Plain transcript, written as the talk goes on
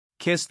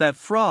Kiss That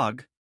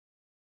Frog.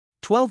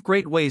 12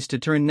 Great Ways to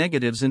Turn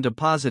Negatives into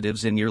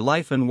Positives in Your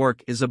Life and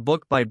Work is a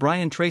book by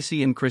Brian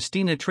Tracy and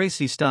Christina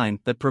Tracy Stein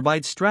that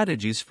provides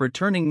strategies for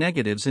turning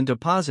negatives into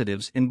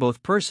positives in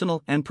both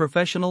personal and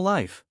professional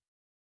life.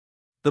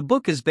 The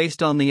book is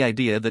based on the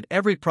idea that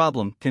every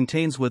problem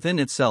contains within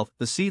itself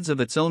the seeds of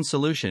its own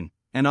solution,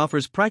 and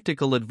offers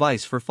practical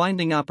advice for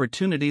finding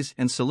opportunities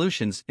and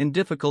solutions in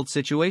difficult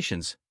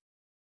situations.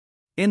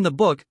 In the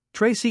book,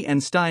 Tracy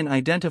and Stein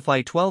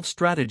identify 12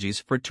 strategies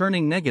for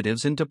turning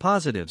negatives into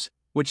positives,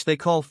 which they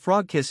call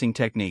frog-kissing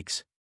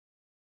techniques.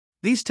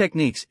 These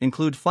techniques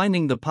include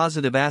finding the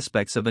positive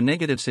aspects of a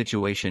negative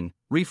situation,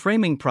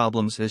 reframing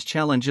problems as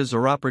challenges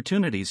or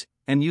opportunities,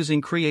 and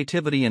using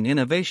creativity and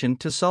innovation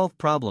to solve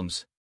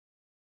problems.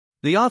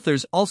 The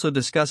authors also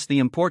discuss the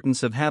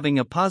importance of having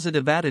a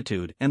positive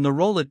attitude and the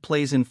role it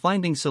plays in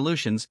finding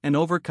solutions and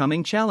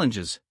overcoming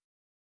challenges.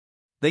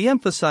 They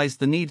emphasize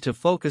the need to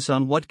focus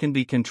on what can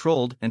be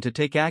controlled and to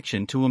take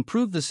action to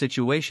improve the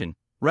situation,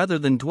 rather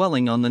than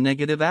dwelling on the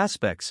negative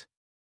aspects.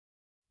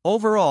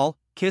 Overall,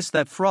 Kiss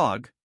That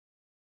Frog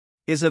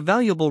is a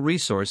valuable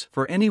resource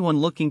for anyone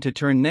looking to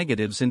turn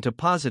negatives into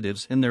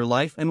positives in their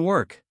life and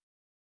work.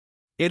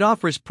 It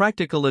offers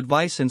practical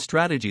advice and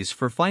strategies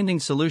for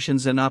finding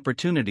solutions and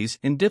opportunities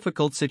in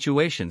difficult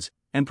situations,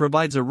 and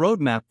provides a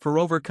roadmap for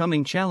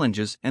overcoming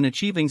challenges and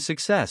achieving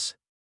success.